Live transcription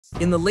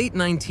In the late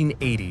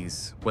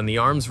 1980s, when the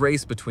arms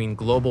race between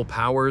global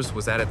powers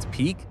was at its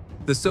peak,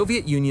 the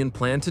Soviet Union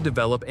planned to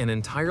develop an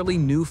entirely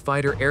new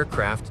fighter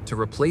aircraft to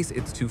replace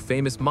its two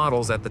famous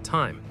models at the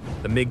time,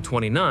 the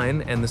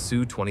MiG-29 and the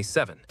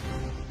Su-27.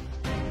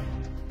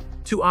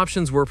 Two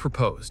options were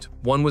proposed.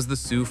 One was the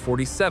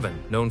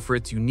Su-57, known for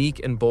its unique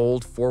and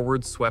bold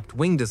forward-swept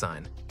wing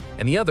design,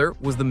 and the other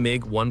was the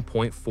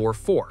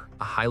MiG-1.44,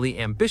 a highly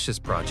ambitious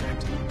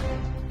project.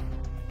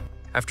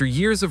 After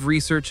years of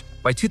research,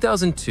 by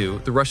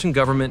 2002, the Russian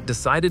government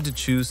decided to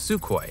choose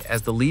Sukhoi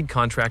as the lead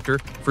contractor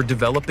for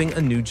developing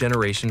a new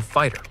generation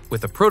fighter,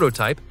 with a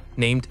prototype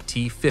named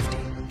T-50.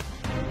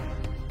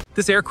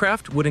 This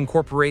aircraft would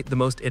incorporate the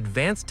most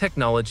advanced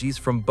technologies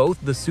from both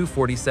the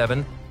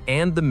Su-47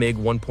 and the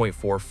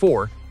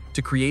MiG-1.44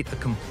 to create a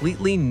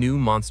completely new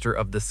monster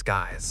of the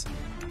skies.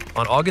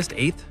 On August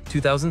 8,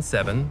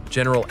 2007,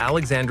 General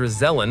Alexander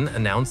Zelin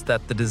announced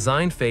that the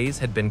design phase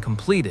had been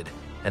completed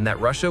and that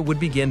Russia would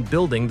begin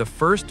building the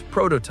first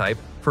prototype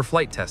for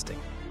flight testing.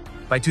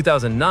 By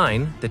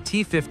 2009, the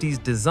T-50's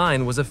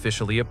design was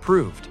officially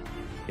approved.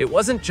 It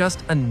wasn't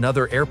just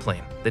another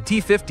airplane. The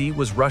T-50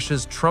 was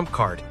Russia's trump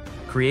card,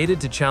 created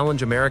to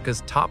challenge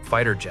America's top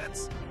fighter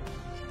jets.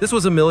 This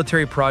was a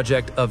military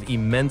project of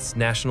immense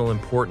national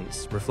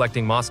importance,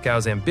 reflecting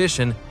Moscow's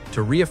ambition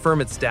to reaffirm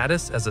its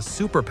status as a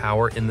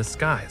superpower in the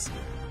skies.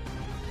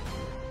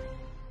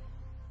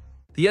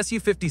 The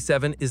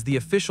Su-57 is the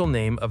official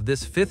name of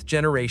this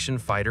fifth-generation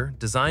fighter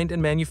designed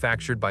and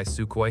manufactured by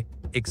Sukhoi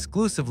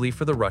exclusively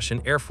for the Russian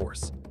Air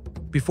Force.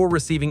 Before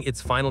receiving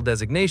its final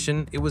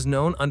designation, it was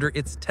known under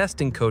its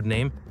testing code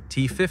name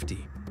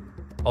T-50.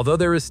 Although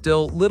there is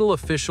still little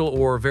official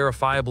or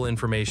verifiable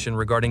information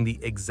regarding the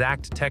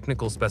exact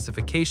technical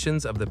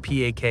specifications of the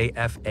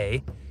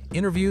PAK-FA,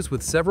 interviews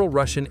with several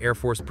Russian Air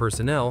Force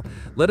personnel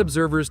led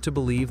observers to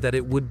believe that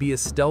it would be a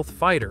stealth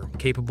fighter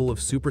capable of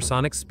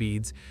supersonic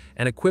speeds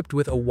and equipped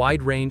with a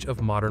wide range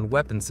of modern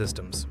weapon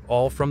systems,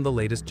 all from the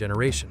latest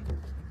generation.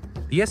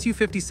 The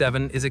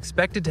Su-57 is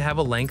expected to have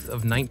a length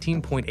of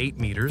 19.8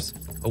 meters,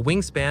 a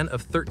wingspan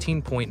of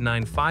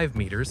 13.95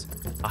 meters,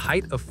 a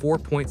height of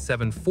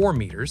 4.74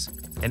 meters,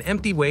 an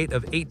empty weight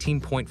of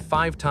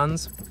 18.5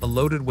 tons, a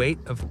loaded weight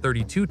of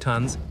 32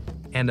 tons,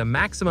 and a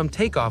maximum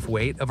takeoff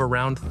weight of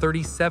around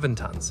 37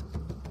 tons.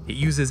 It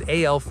uses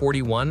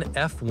AL-41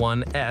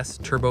 F1S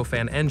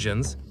turbofan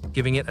engines,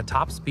 giving it a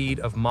top speed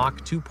of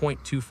Mach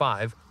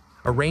 2.25,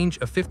 a range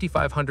of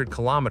 5,500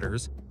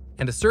 kilometers,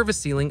 and a service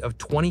ceiling of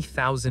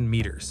 20,000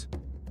 meters.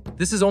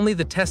 This is only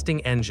the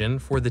testing engine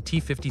for the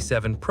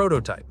T-57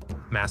 prototype.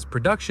 Mass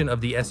production of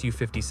the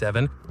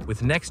Su-57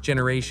 with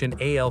next-generation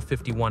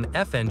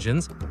AL-51F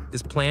engines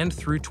is planned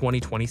through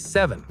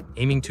 2027,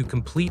 aiming to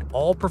complete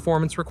all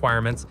performance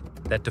requirements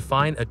that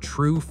define a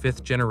true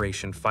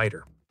fifth-generation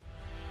fighter.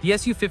 The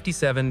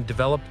Su-57,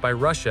 developed by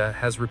Russia,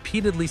 has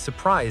repeatedly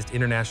surprised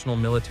international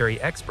military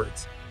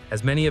experts,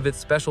 as many of its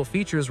special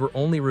features were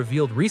only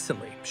revealed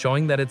recently,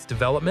 showing that its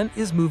development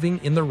is moving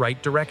in the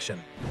right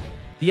direction.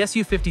 The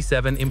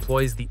Su-57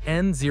 employs the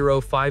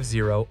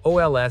N050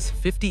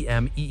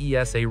 OLS-50M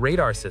EESA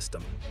radar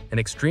system, an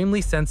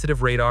extremely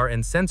sensitive radar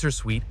and sensor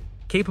suite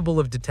capable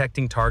of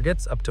detecting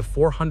targets up to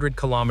 400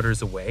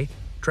 kilometers away,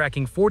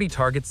 tracking 40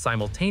 targets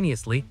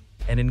simultaneously,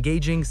 and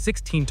engaging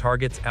 16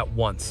 targets at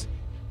once.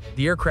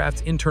 The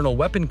aircraft's internal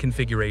weapon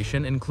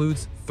configuration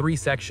includes 3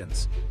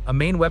 sections: a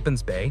main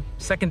weapons bay,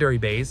 secondary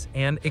bays,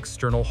 and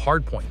external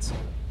hardpoints.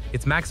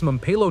 Its maximum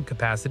payload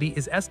capacity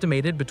is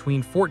estimated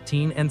between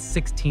 14 and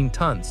 16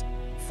 tons,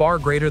 far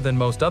greater than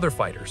most other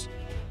fighters.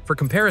 For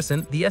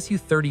comparison, the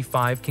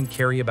Su-35 can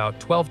carry about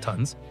 12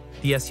 tons,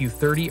 the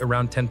Su-30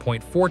 around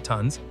 10.4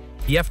 tons,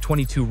 the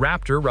F-22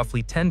 Raptor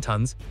roughly 10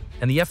 tons,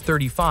 and the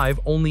F-35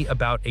 only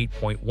about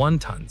 8.1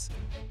 tons.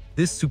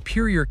 This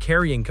superior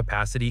carrying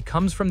capacity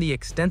comes from the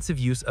extensive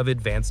use of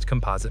advanced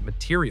composite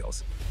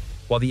materials.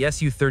 While the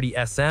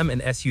Su-30SM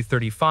and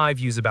Su-35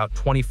 use about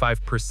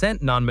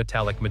 25%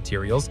 non-metallic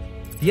materials,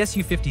 the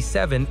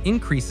Su-57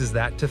 increases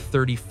that to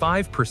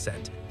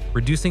 35%,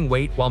 reducing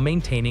weight while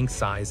maintaining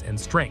size and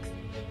strength.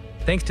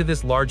 Thanks to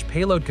this large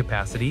payload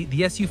capacity,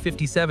 the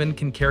Su-57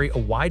 can carry a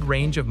wide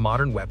range of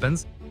modern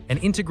weapons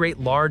and integrate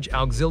large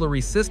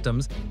auxiliary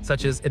systems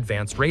such as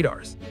advanced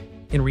radars.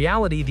 In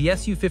reality, the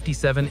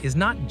Su-57 is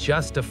not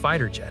just a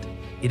fighter jet.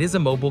 It is a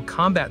mobile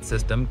combat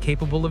system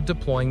capable of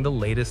deploying the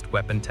latest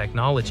weapon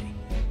technology.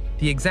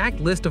 The exact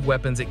list of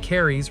weapons it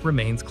carries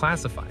remains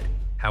classified.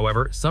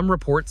 However, some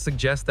reports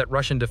suggest that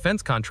Russian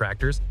defense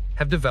contractors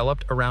have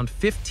developed around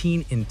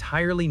 15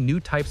 entirely new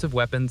types of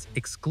weapons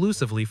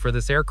exclusively for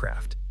this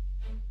aircraft.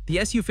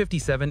 The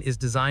Su-57 is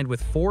designed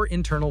with 4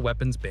 internal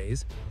weapons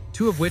bays,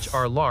 2 of which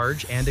are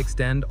large and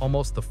extend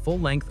almost the full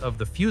length of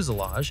the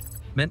fuselage,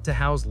 meant to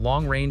house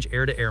long-range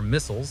air-to-air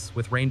missiles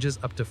with ranges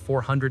up to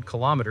 400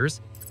 kilometers,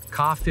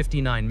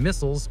 Ka-59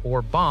 missiles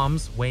or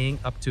bombs weighing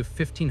up to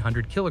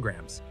 1,500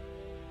 kilograms.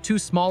 2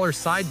 smaller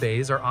side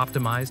bays are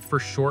optimized for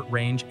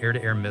short-range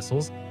air-to-air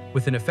missiles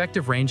with an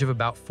effective range of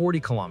about 40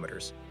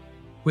 kilometers.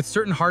 With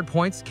certain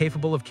hardpoints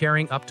capable of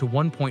carrying up to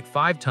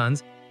 1.5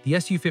 tons, the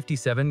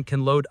Su-57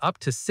 can load up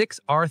to 6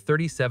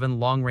 R-37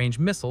 long-range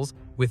missiles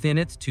within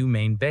its two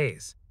main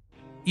bays.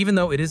 Even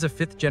though it is a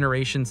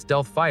fifth-generation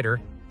stealth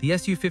fighter, the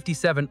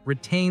Su-57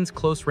 retains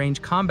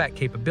close-range combat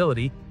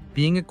capability,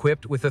 being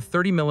equipped with a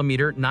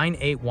 30mm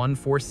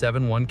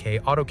 98147-1K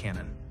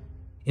autocannon.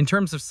 In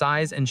terms of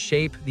size and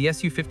shape, the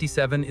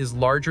Su-57 is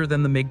larger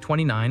than the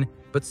MiG-29,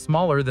 but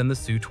smaller than the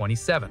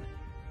Su-27.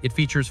 It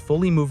features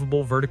fully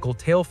movable vertical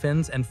tail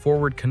fins and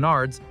forward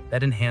canards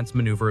that enhance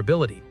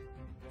maneuverability.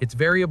 Its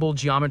variable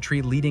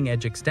geometry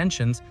leading-edge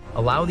extensions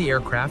allow the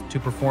aircraft to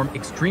perform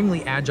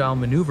extremely agile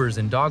maneuvers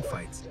in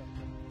dogfights.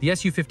 The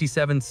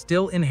Su-57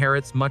 still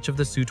inherits much of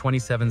the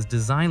Su-27's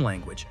design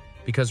language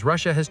because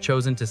Russia has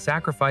chosen to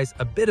sacrifice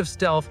a bit of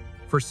stealth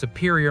for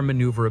superior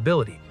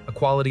maneuverability, a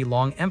quality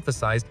long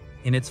emphasized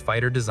in its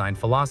fighter design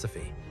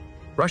philosophy.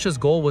 Russia's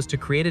goal was to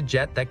create a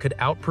jet that could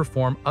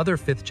outperform other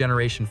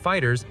fifth-generation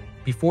fighters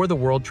before the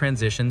world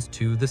transitions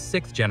to the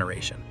sixth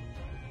generation.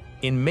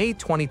 In May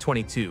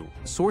 2022,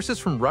 sources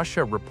from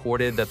Russia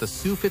reported that the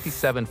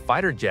Su-57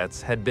 fighter jets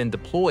had been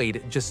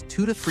deployed just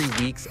 2 to 3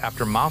 weeks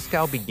after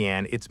Moscow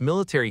began its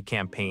military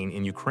campaign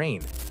in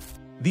Ukraine.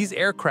 These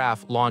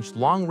aircraft launched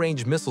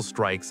long-range missile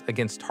strikes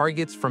against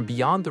targets from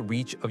beyond the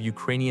reach of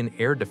Ukrainian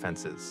air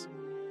defenses.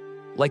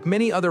 Like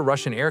many other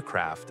Russian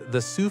aircraft,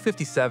 the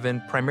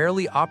Su-57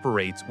 primarily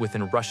operates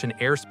within Russian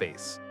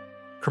airspace.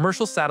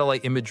 Commercial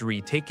satellite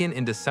imagery taken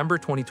in December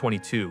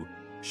 2022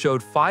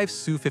 showed 5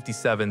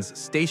 Su-57s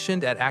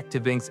stationed at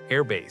Aktivinsk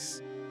Air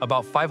Base,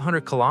 about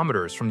 500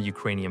 kilometers from the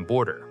Ukrainian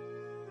border.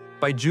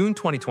 By June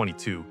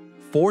 2022,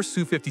 4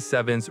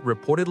 Su-57s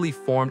reportedly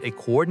formed a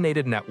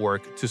coordinated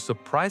network to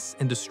suppress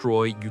and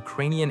destroy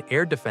Ukrainian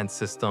air defense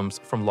systems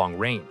from long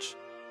range.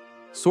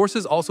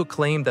 Sources also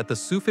claimed that the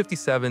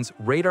Su-57's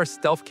radar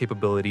stealth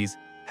capabilities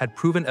had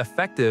proven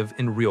effective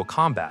in real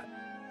combat.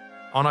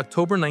 On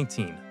October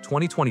 19,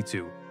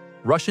 2022,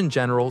 Russian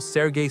General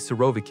Sergei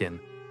Surovikin,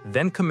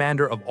 then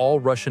commander of all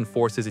Russian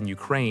forces in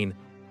Ukraine,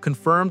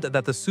 confirmed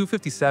that the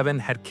Su-57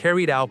 had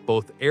carried out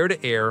both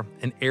air-to-air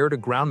and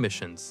air-to-ground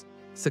missions,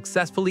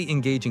 successfully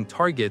engaging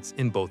targets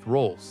in both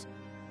roles.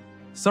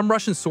 Some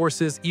Russian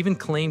sources even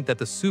claimed that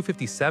the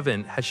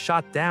Su-57 had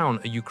shot down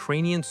a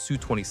Ukrainian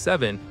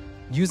Su-27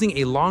 using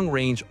a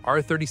long-range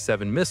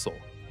R-37 missile,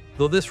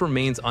 though this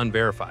remains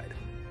unverified.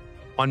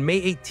 On May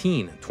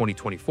 18,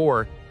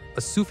 2024,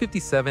 a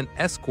Su-57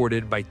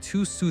 escorted by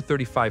 2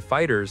 Su-35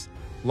 fighters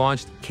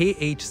launched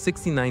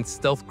Kh-69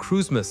 stealth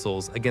cruise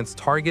missiles against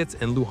targets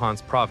in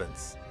Luhansk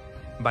province.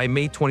 By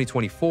May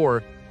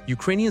 2024,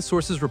 Ukrainian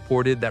sources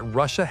reported that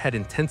Russia had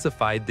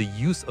intensified the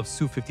use of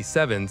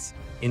Su-57s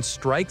in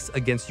strikes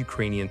against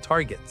Ukrainian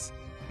targets,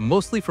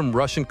 mostly from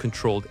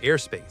Russian-controlled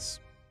airspace.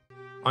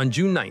 On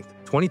June 9,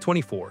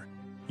 2024,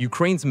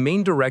 Ukraine's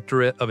main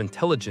Directorate of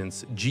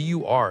Intelligence,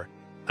 GUR,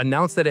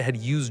 announced that it had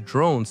used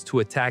drones to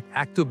attack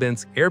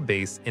Aktivinsk Air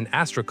Base in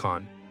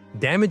Astrakhan,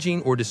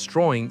 damaging or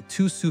destroying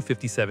 2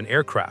 Su-57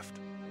 aircraft.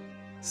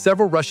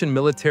 Several Russian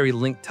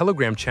military-linked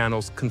Telegram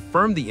channels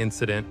confirmed the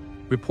incident,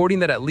 reporting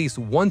that at least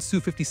 1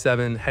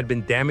 Su-57 had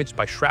been damaged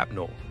by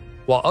shrapnel,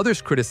 while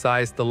others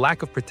criticized the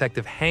lack of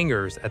protective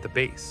hangars at the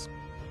base.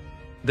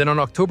 Then on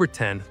October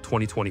 10,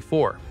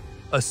 2024,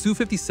 a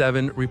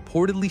Su-57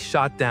 reportedly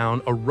shot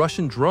down a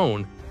Russian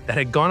drone that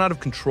had gone out of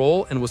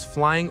control and was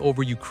flying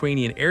over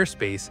Ukrainian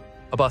airspace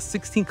about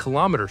 16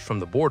 kilometers from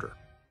the border.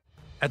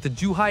 At the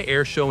Zhuhai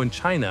Air Show in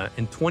China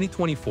in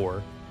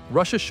 2024,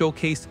 Russia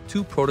showcased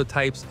 2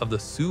 prototypes of the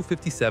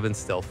Su-57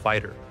 stealth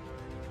fighter.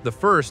 The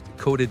first,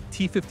 coded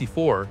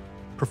T-54,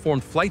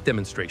 performed flight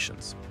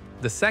demonstrations.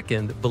 The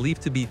second,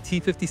 believed to be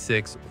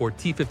T-56 or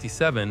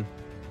T-57,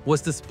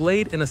 was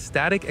displayed in a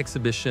static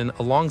exhibition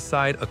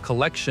alongside a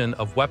collection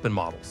of weapon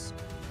models.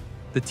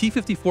 The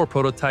T-54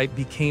 prototype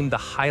became the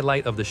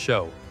highlight of the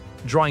show,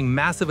 drawing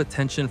massive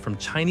attention from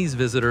Chinese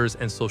visitors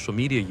and social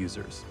media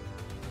users.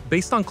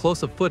 Based on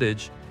close-up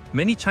footage,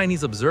 many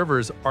Chinese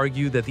observers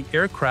argue that the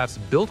aircraft's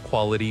build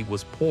quality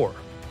was poor,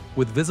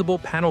 with visible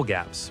panel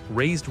gaps,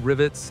 raised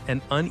rivets,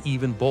 and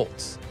uneven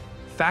bolts,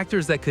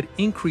 factors that could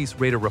increase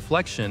radar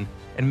reflection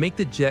and make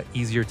the jet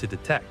easier to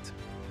detect.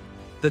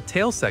 The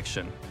tail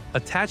section,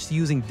 attached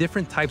using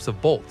different types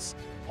of bolts,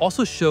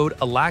 also showed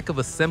a lack of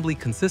assembly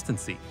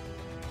consistency.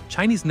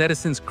 Chinese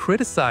netizens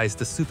criticized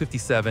the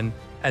Su-57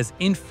 as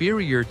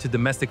inferior to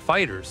domestic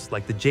fighters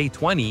like the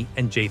J-20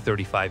 and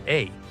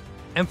J-35A,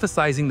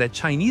 emphasizing that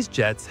Chinese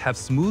jets have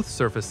smooth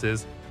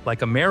surfaces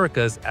like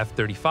America's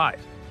F-35.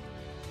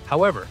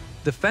 However,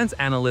 defense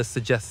analysts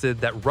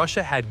suggested that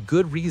Russia had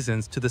good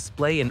reasons to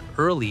display an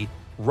early,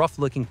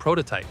 rough-looking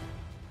prototype.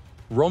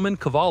 Roman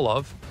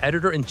Kovalov,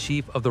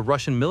 editor-in-chief of the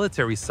Russian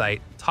military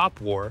site Top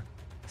War,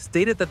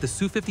 stated that the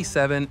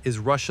Su-57 is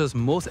Russia's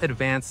most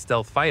advanced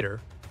stealth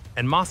fighter,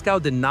 and Moscow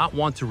did not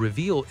want to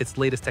reveal its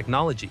latest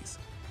technologies,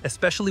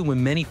 especially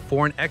when many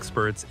foreign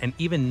experts and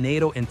even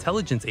NATO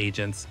intelligence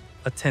agents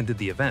attended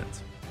the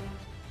event.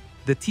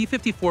 The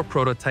T-54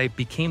 prototype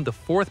became the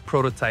 4th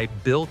prototype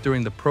built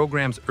during the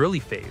program's early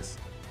phase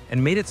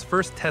and made its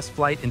first test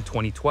flight in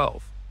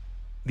 2012.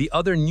 The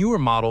other newer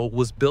model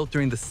was built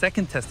during the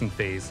second testing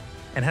phase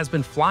and has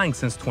been flying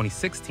since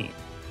 2016.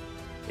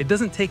 It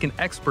doesn't take an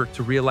expert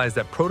to realize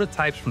that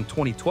prototypes from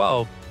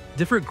 2012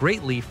 differ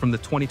greatly from the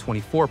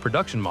 2024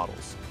 production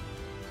models.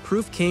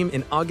 Proof came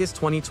in August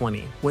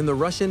 2020 when the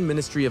Russian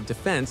Ministry of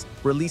Defense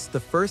released the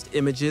first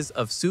images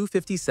of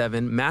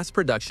Su-57 mass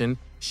production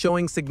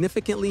showing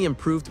significantly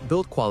improved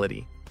build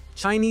quality.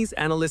 Chinese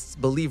analysts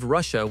believe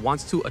Russia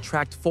wants to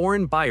attract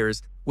foreign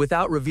buyers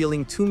without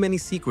revealing too many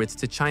secrets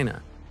to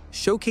China.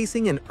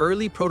 Showcasing an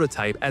early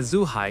prototype as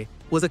Zhuhai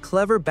was a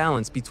clever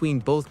balance between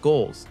both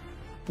goals.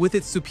 With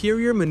its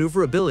superior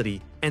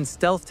maneuverability and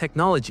stealth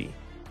technology,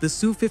 the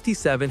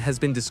Su-57 has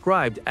been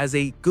described as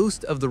a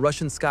ghost of the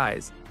Russian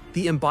skies,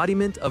 the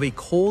embodiment of a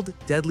cold,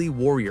 deadly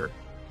warrior.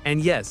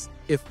 And yes,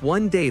 if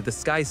one day the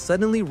sky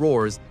suddenly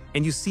roars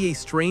and you see a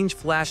strange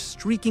flash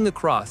streaking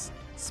across,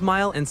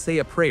 smile and say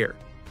a prayer,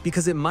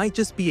 because it might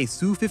just be a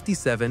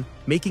Su-57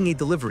 making a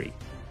delivery.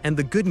 And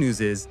the good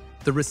news is,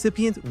 the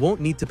recipient won't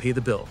need to pay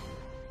the bill.